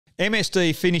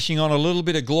MSD finishing on a little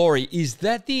bit of glory. Is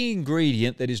that the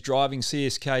ingredient that is driving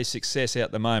CSK's success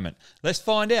at the moment? Let's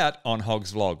find out on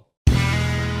Hoggs Vlog.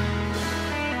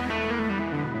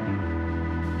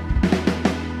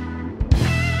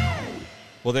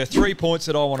 Well, there are 3 points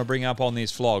that I want to bring up on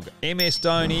this vlog. MS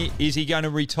Dhoni, is he going to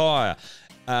retire?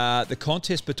 The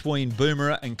contest between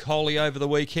Bumrah and Kohli over the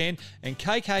weekend, and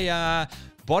KKR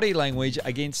body language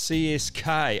against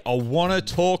CSK. I want to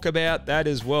talk about that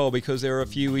as well because there are a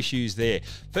few issues there.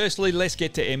 Firstly, let's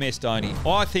get to MS Dhoni.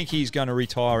 I think he's going to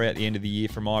retire at the end of the year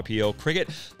from IPL cricket.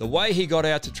 The way he got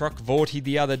out to Chakravorty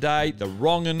the other day, the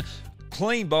wrong un,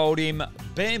 clean bowled him,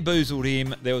 bamboozled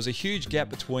him. There was a huge gap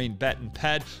between bat and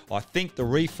pad. I think the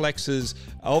reflexes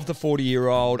of the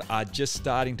 40-year-old are just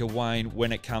starting to wane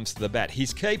when it comes to the bat.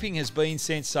 His keeping has been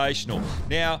sensational.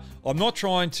 Now, I'm not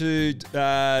trying to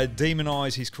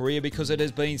demonise his career because it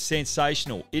has been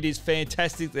sensational. It is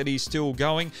fantastic that he's still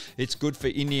going. It's good for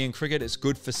Indian cricket. It's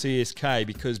good for CSK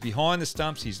because behind the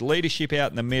stumps, his leadership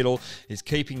out in the middle is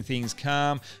keeping things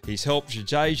calm. He's helped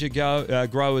Jadeja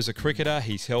grow as a cricketer.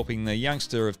 He's helping the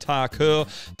youngster of Thakur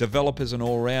develop as an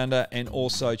all-rounder, and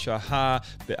also Chahar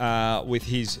with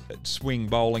his swing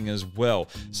bowling as well.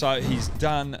 So he's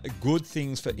done good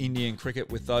things for Indian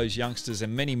cricket with those youngsters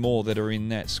and many more that are in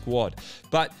that squad.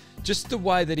 But just the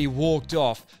way that he walked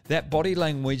off, that body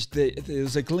language, there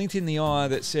was a glint in the eye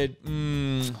that said,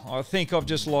 I think I've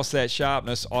just lost that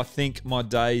sharpness. I think my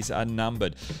days are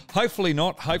numbered. Hopefully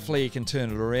not. Hopefully he can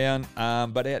turn it around.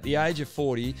 But at the age of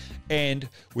 40, and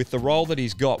with the role that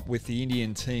he's got with the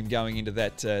Indian team going into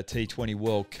that T20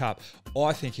 World Cup,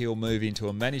 I think he'll move into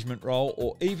a management role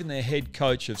or even the head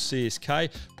coach of CSK,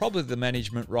 probably the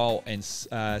management role, and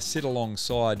sit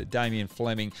alongside Damien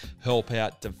Fleming, help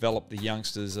out, develop the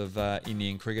youngsters of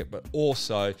Indian cricket, but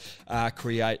also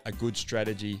create a good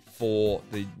strategy for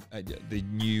the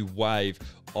new wave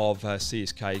of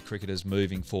CSK cricketers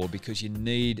moving forward, because you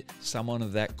need someone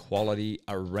of that quality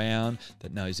around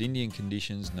that knows Indian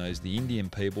conditions, knows the Indian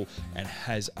people, and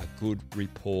has a good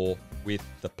rapport with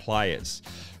the players.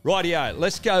 Righty-o,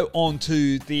 let's go on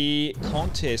to the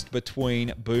contest between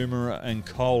Bumrah and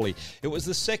Kohli. It was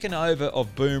the second over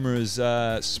of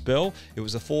Bumrah's spell. It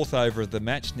was the fourth over of the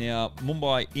match. Now,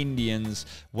 Mumbai Indians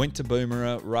went to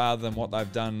Bumrah rather than what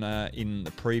they've done in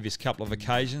the previous couple of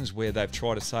occasions, where they've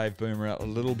tried to save Bumrah a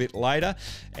little bit later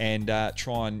and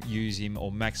try and use him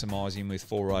or maximise him with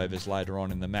 4 overs later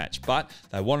on in the match. But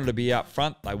they wanted to be up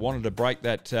front. They wanted to break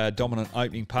that dominant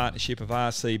opening partnership of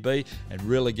RCB and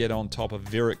really get on top of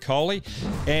Kohli,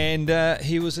 and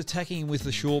he was attacking him with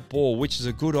the short ball, which is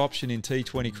a good option in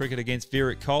T20 cricket against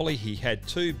Virat Kohli. He had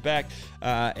 2 back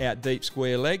out deep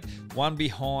square leg, 1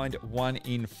 behind, 1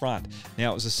 in front.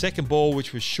 Now, it was the second ball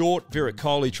which was short. Virat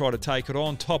Kohli tried to take it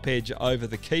on, top edge over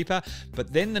the keeper,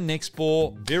 but then the next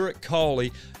ball, Virat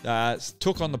Kohli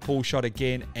took on the pull shot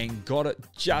again and got it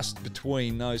just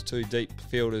between those 2 deep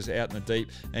fielders out in the deep,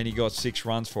 and he got 6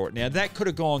 runs for it. Now, that could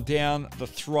have gone down the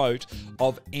throat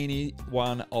of any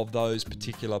one of those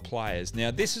particular players.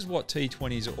 Now, this is what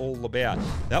T20s are all about.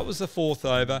 That was the 4th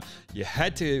over. You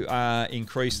had to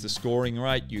increase the scoring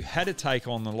rate. You had to take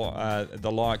on the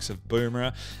likes of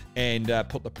Bumrah and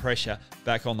put the pressure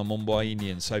back on the Mumbai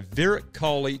Indians. So Virat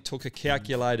Kohli took a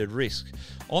calculated risk.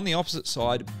 On the opposite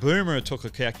side, Bumrah took a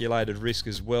calculated risk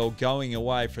as well, going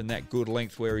away from that good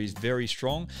length where he's very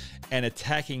strong and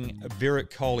attacking Virat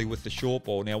Kohli with the short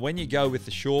ball. Now, when you go with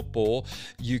the short ball,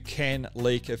 you can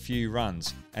leak a few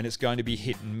runs, and it's going to be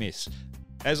hit and miss.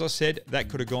 As I said, that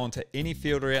could have gone to any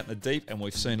fielder out in the deep, and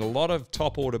we've seen a lot of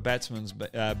top-order batsmen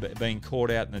being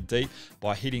caught out in the deep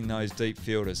by hitting those deep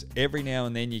fielders. Every now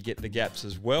and then you get the gaps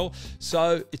as well.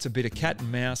 So it's a bit of cat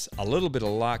and mouse, a little bit of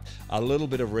luck, a little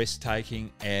bit of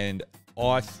risk-taking, and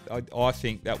I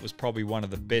think that was probably one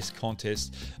of the best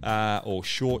contests or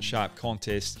short, sharp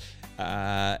contests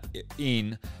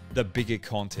in the bigger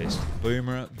contest.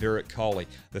 Bumrah, Virat Kohli.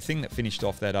 The thing that finished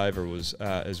off that over was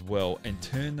as well, and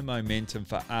turned the momentum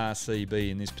for RCB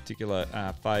in this particular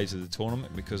phase of the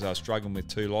tournament, because they were struggling with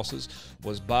 2 losses,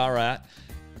 was Bharat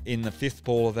in the 5th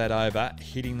ball of that over,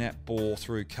 hitting that ball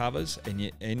through covers, and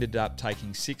you ended up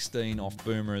taking 16 off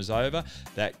Bumrah's over.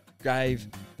 That gave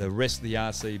the rest of the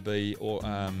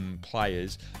RCB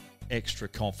players extra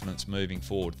confidence moving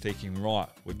forward, thinking, right,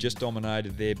 we've just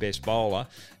dominated their best bowler.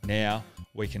 Now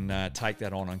we can take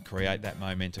that on and create that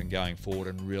momentum going forward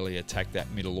and really attack that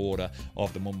middle order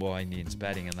of the Mumbai Indians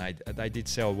batting. And they did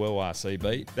so well,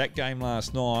 RCB. That game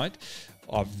last night,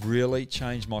 I've really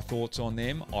changed my thoughts on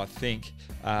them. I think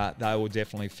they will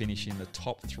definitely finish in the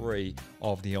top 3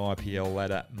 of the IPL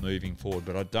ladder moving forward,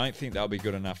 but I don't think they'll be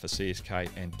good enough for CSK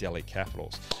and Delhi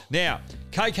Capitals. Now,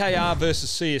 KKR versus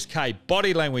CSK.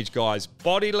 Body language, guys.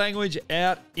 Body language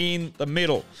out in the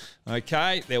middle.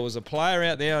 Okay, there was a player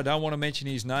out there, I don't want to mention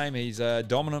his name, he's a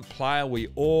dominant player, we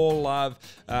all love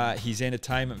his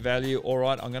entertainment value. All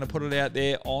right, I'm going to put it out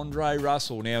there, Andre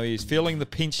Russell. Now, he was feeling the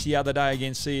pinch the other day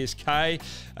against CSK,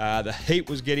 the heat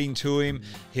was getting to him,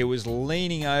 he was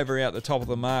leaning over out the top of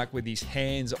the mark with his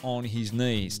hands on his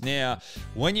knees. Now,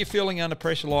 when you're feeling under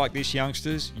pressure like this,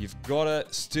 youngsters, you've got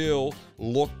to still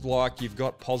look like you've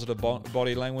got positive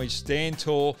body language. Stand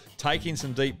tall, take in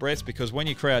some deep breaths, because when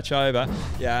you crouch over,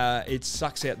 it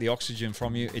sucks out the oxygen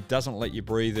from you. It doesn't let you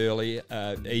breathe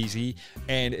easy,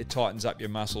 and it tightens up your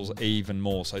muscles even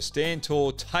more. So stand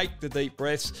tall, take the deep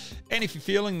breaths, and if you're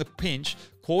feeling the pinch,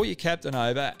 call your captain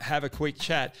over, have a quick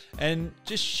chat, and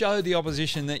just show the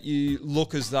opposition that you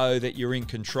look as though that you're in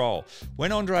control.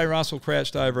 When Andre Russell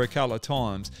crouched over a couple of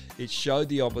times, it showed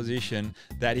the opposition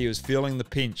that he was feeling the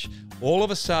pinch. All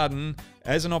of a sudden,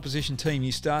 as an opposition team,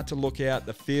 you start to look out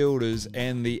the fielders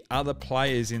and the other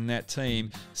players in that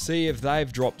team, see if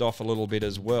they've dropped off a little bit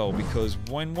as well, because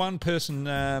when one person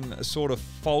sort of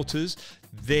falters,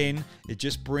 then it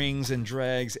just brings and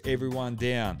drags everyone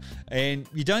down. And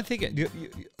you don't think it,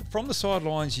 from the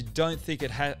sidelines, you don't think it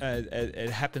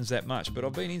happens that much. But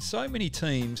I've been in so many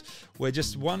teams where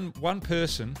just one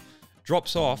person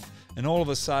drops off, and all of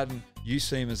a sudden you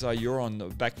seem as though you're on the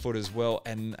back foot as well,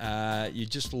 and you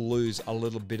just lose a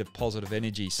little bit of positive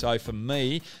energy. So for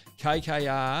me,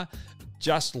 KKR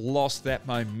just lost that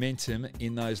momentum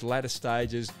in those latter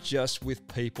stages, just with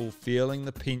people feeling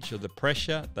the pinch of the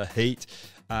pressure, the heat,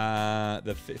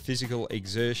 the physical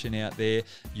exertion out there.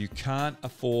 You can't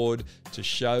afford to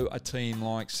show a team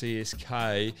like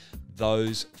CSK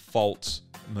those faults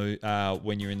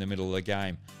when you're in the middle of the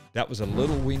game. That was a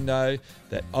little window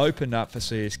that opened up for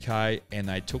CSK, and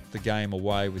they took the game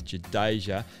away with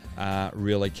Jadeja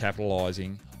really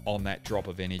capitalising on that drop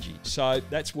of energy. So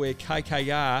that's where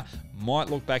KKR might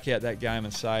look back at that game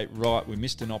and say, right, we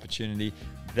missed an opportunity.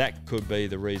 That could be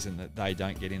the reason that they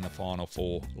don't get in the Final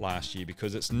Four last year,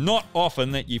 because it's not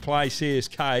often that you play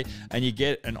CSK and you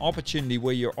get an opportunity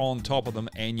where you're on top of them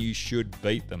and you should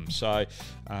beat them. So,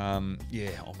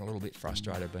 yeah, I'm a little bit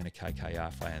frustrated being a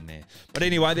KKR fan there. But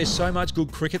anyway, there's so much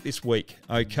good cricket this week,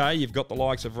 okay? You've got the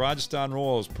likes of Rajasthan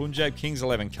Royals, Punjab Kings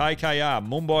 11, KKR,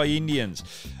 Mumbai Indians,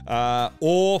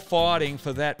 all fighting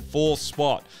for that 4th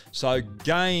spot. So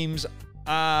games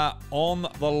are on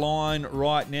the line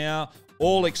right now.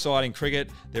 All exciting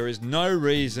cricket. There is no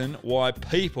reason why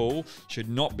people should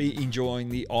not be enjoying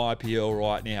the IPL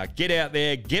right now. Get out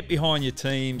there, get behind your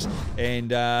teams,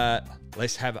 and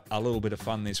let's have a little bit of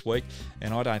fun this week.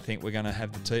 And I don't think we're going to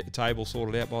have the table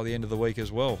sorted out by the end of the week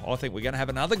as well. I think we're going to have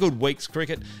another good week's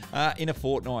cricket in a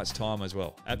fortnight's time as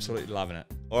well. Absolutely loving it.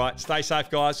 All right, stay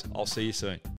safe, guys. I'll see you soon.